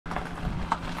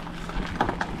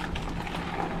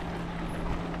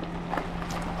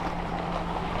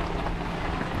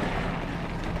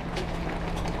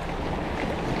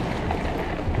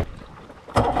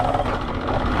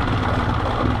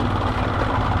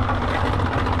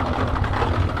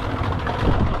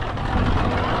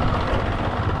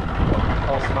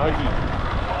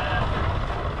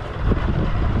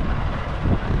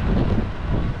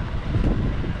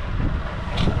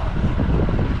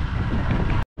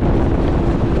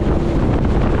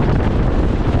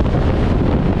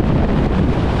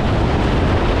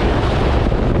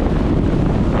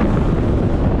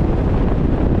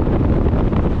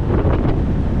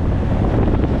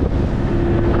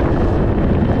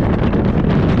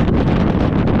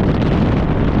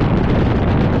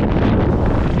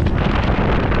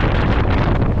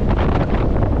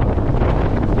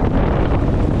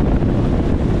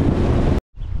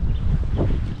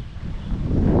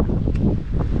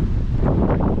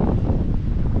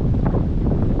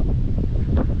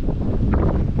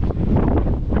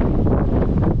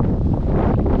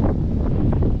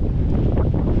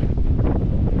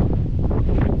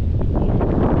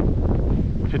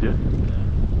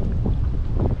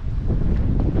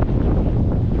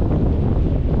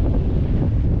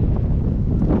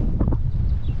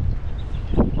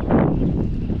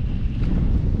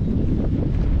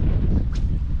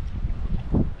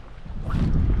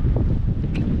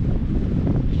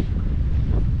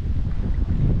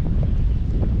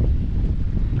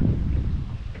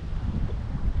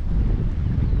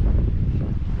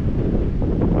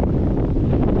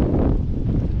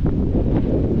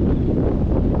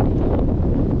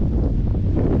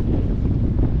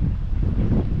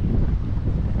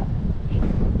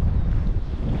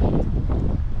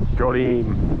Got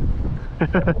him.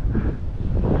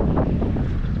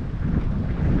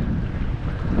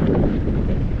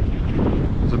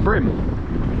 It's a bream.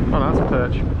 Oh no, that's a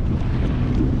perch.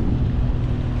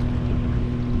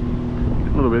 A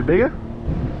little bit bigger.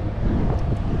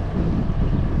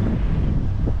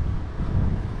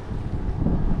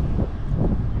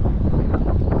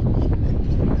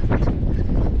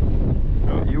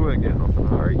 Oh, you weren't getting off in a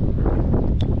hurry.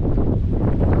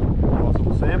 Nice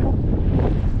little sample.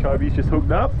 Kobi's just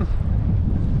hooked up.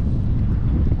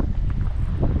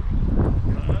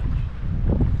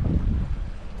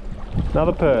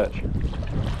 Another perch.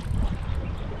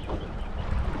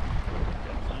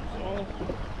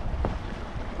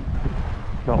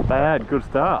 Not bad, good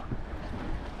start.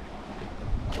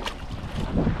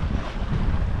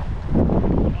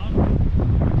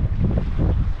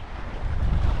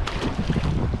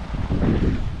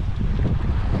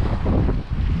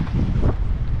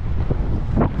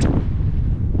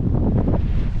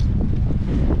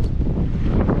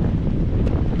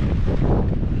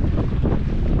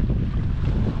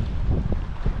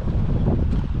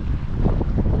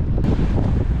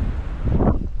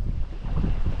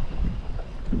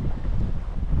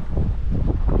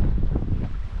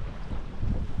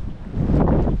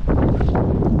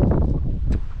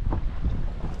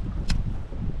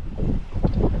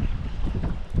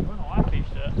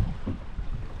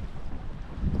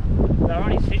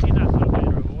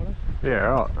 Yeah,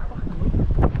 right.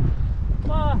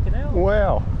 Fucking hell.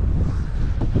 Wow.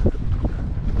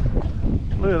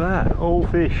 Look at that, all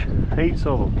fish, heaps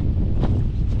of them.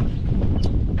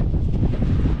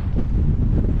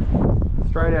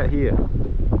 Straight out here.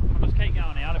 I'll just keep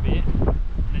going out a bit, and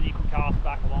then you can cast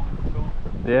back along to them.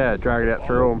 Yeah, drag it out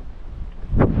through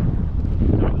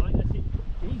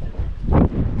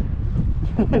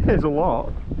them. There's a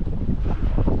lot.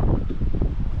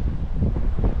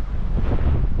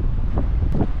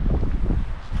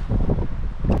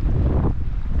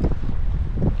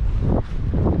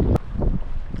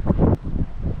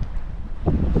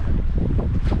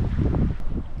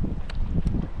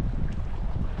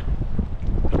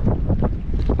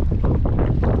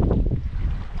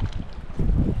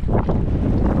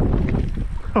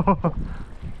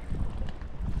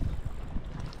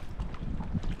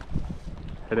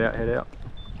 Head out, head out.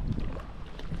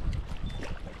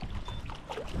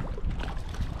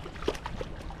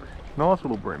 Nice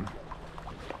little bream.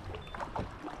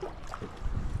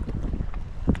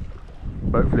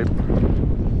 Boat flip.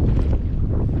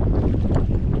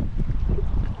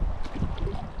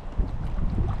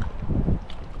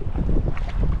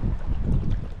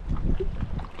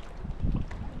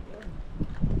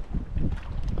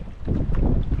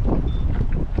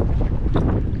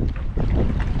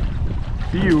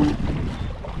 See you.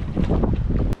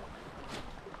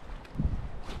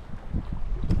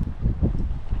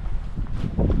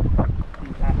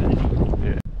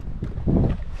 Yeah.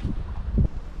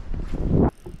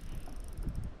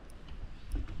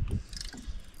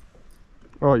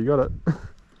 Oh, you got it.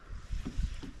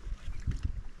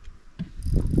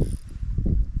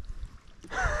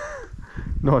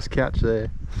 Nice catch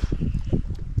there.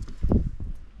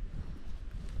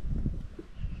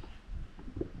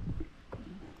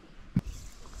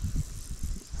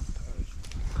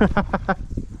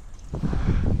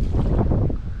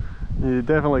 You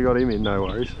definitely got him in, no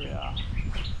worries. Yeah.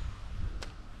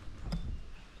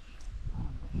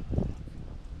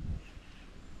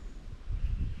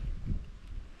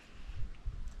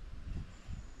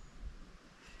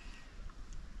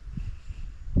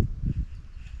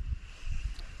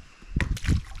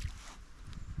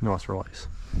 Nice release.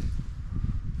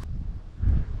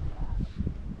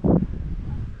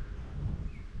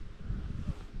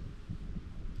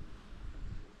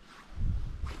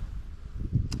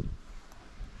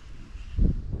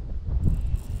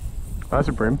 That's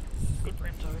a bream. Good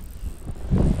bream too.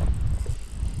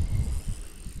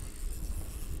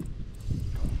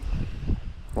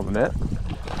 On the net.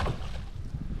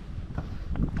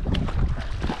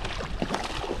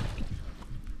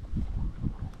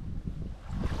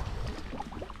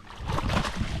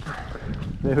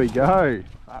 There we go.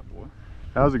 Fat boy.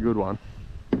 That was a good one.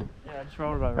 Yeah, I just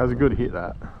rolled it over. That was a good hit,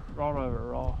 that. Rolled over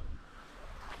a rock.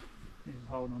 He's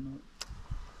holding on to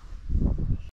it.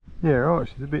 Yeah, right,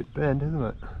 she's a bit bent, isn't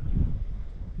it?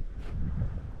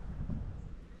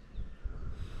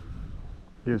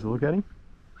 Give us a look at him.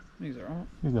 He's alright.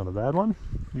 He's not a bad one.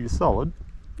 He's solid.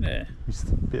 Yeah. He's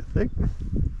a bit thick.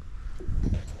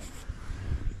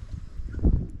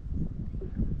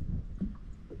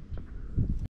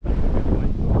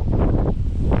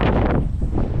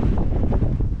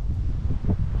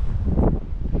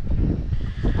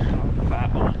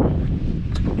 Fat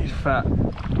one. He's fat.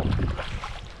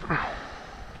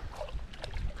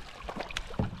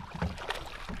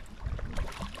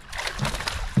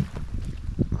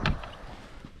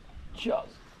 Just.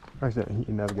 Accidentally hit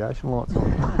your navigation lights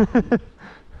on.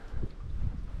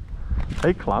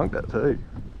 He clunked it too.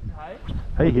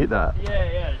 Hey? He hit that.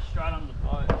 Yeah, straight under the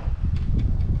boat.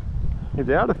 He's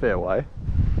out a fair way.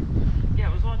 Yeah,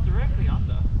 it was like directly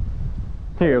under.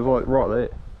 Yeah, it was like right there.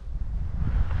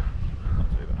 Not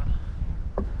too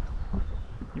bad.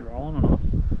 You rolling or not?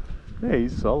 Yeah,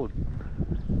 he's solid.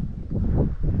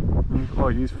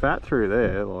 Like, he's fat through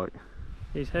there, like.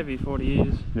 He's heavy for what he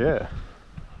is. Yeah.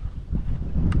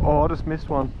 Oh, I just missed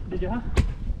one. Did you?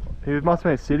 He must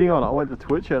have been sitting on it. I went to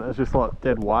twitch it and it's just like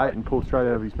dead weight and pulled straight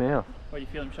out of his mouth. Or you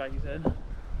feel him shake his head?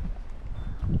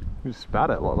 He just spat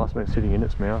it, like it must have been sitting in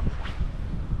its mouth.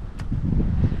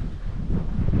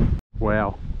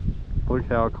 Wow. Look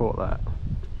how I caught that.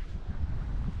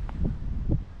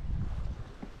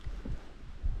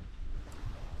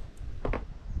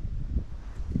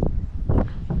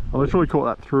 I literally caught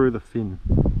that through the fin.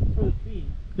 Through the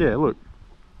fin? Yeah, look.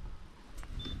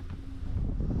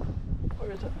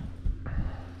 Where is it?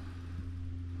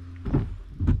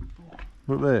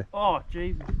 Look there. Oh,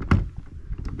 Jesus.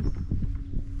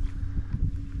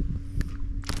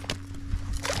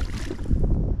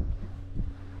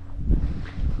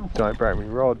 Don't break me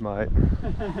rod, mate.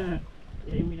 Yeah,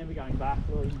 we're never going back,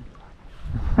 will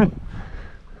we?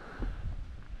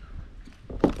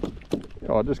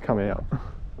 Oh, just come out.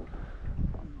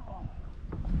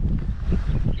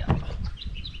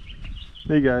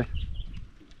 There you go.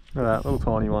 Look at that little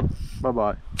tiny one. Bye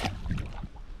bye.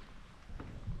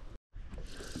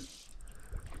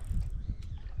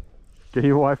 Get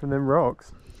you away from them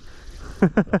rocks.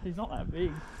 He's not that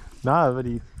big. No, but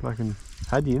he fucking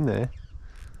had you in there.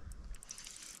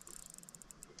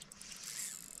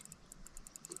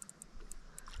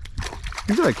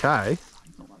 He's okay.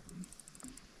 He's not that big.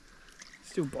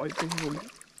 Still bite people.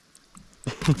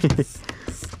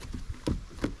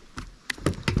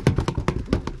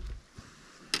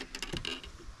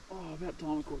 Oh, about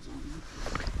time I caught something.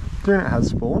 Do you think it has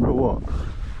spawned or what?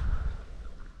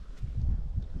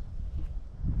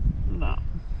 No.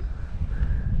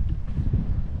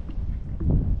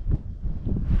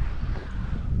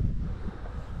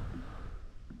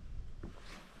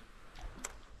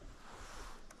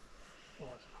 Oh,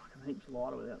 it's fucking heaps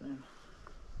lighter without them.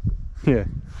 Yeah.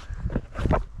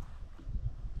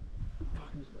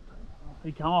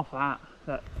 He come off that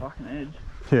fucking edge.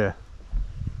 Yeah.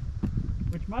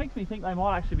 Which makes me think they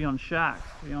might actually be on shacks,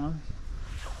 to be honest.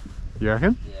 You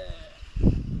reckon? Yeah.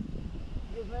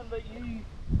 Remember you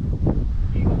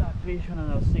got that fish when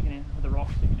they were sticking out, with the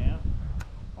rock sticking out.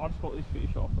 I just caught this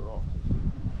fish off the rocks.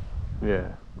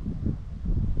 Yeah.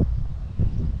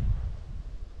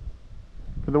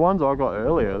 But the ones I got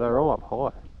earlier, they were all up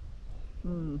high.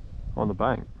 On the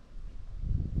bank.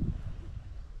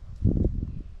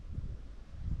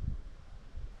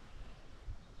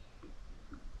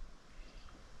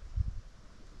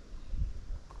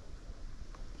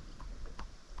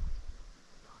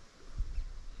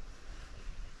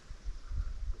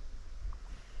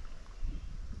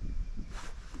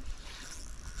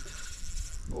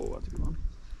 Oh, that's a good one.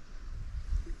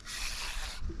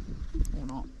 Or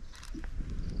not.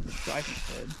 Straight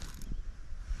instead.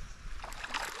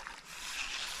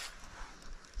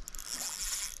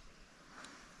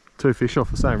 Two fish off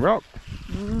the same rock.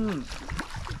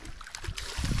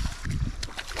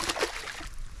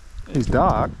 He's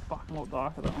dark. Fucking lot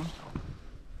darker, that one.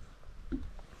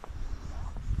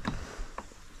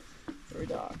 Very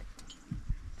dark.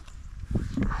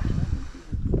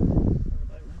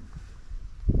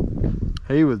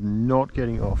 He was not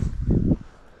getting off.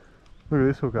 Look at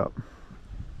this hook up.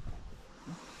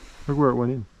 Look where it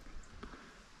went in.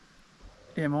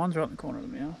 Yeah, mine's right in the corner of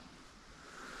the mouth.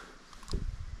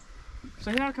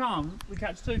 So how come we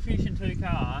catch two fish in two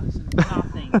casts and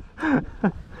nothing? I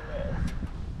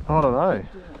don't know.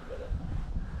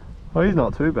 Well, he's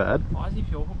not too bad. Why is he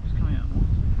your hook just coming out?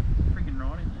 Freaking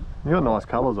right in there. He got nice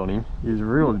colours on him. He's a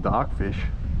real dark fish.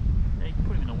 Yeah, you can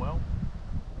put him in a well.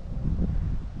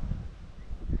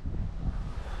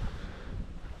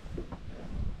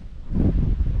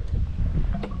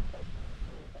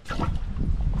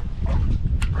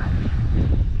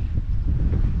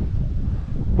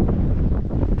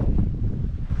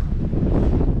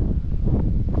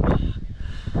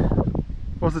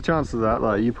 What's the chance of that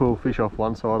though? You pull fish off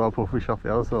one side, I'll pull fish off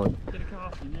the other side. Get a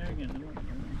cast in there again.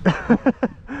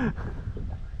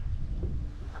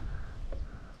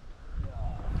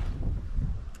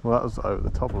 Well, that was over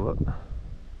the top of it.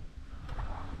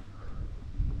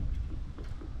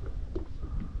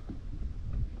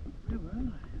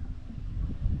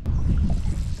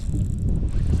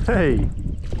 Hey!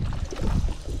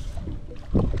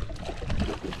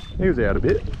 He was out a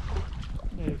bit.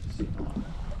 Yeah, it's sitting on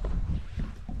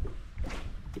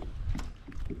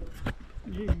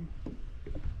there. You.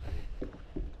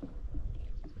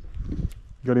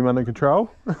 Got him under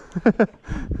control?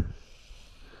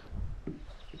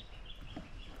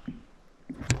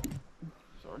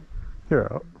 Sorry. You're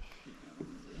alright.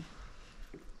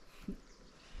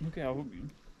 Look how hooked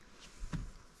him.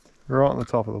 Right on the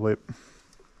top of the lip.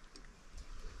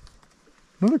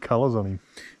 Look at the colours on him.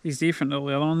 He's different to all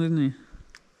the other ones, isn't he?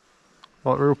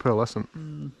 Like real pearlescent.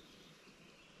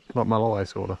 Like Mulloway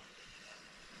sorta.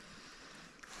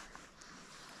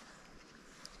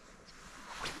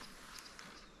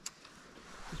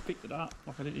 Just picked it up.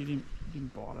 Like he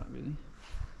didn't bite it really.